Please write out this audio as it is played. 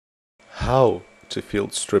How to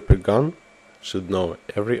field strip a gun should know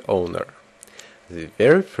every owner. The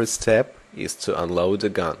very first step is to unload a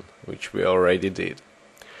gun, which we already did.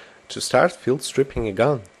 To start field stripping a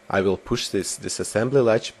gun, I will push this disassembly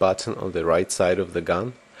latch button on the right side of the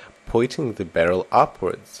gun, pointing the barrel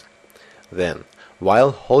upwards. Then,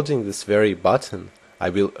 while holding this very button, I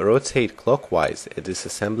will rotate clockwise a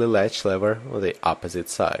disassembly latch lever on the opposite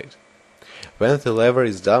side. When the lever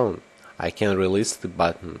is down, I can release the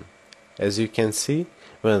button. As you can see,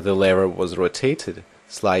 when the lever was rotated,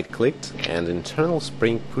 slide clicked and internal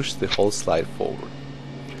spring pushed the whole slide forward.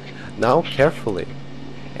 Now carefully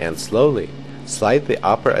and slowly slide the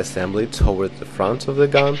upper assembly toward the front of the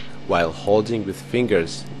gun while holding with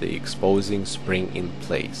fingers the exposing spring in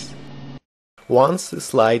place. Once the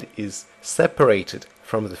slide is separated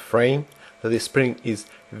from the frame, the spring is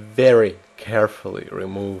very carefully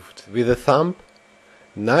removed. With the thumb,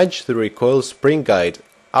 nudge the recoil spring guide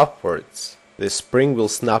upwards. The spring will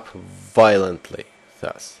snap violently,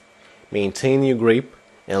 thus. Maintain your grip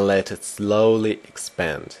and let it slowly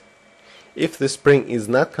expand. If the spring is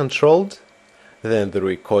not controlled, then the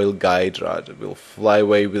recoil guide rod will fly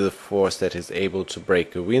away with a force that is able to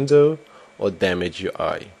break a window or damage your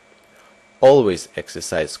eye. Always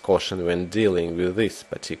exercise caution when dealing with this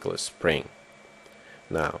particular spring.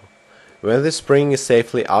 Now, when the spring is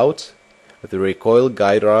safely out, the recoil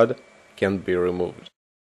guide rod can be removed.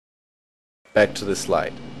 Back to the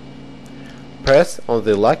slide. Press on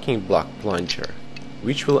the locking block plunger,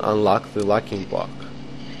 which will unlock the locking block,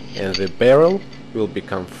 and the barrel will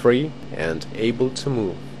become free and able to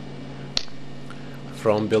move.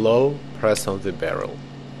 From below, press on the barrel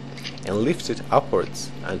and lift it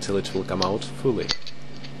upwards until it will come out fully.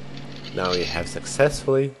 Now you have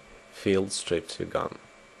successfully field stripped your gun.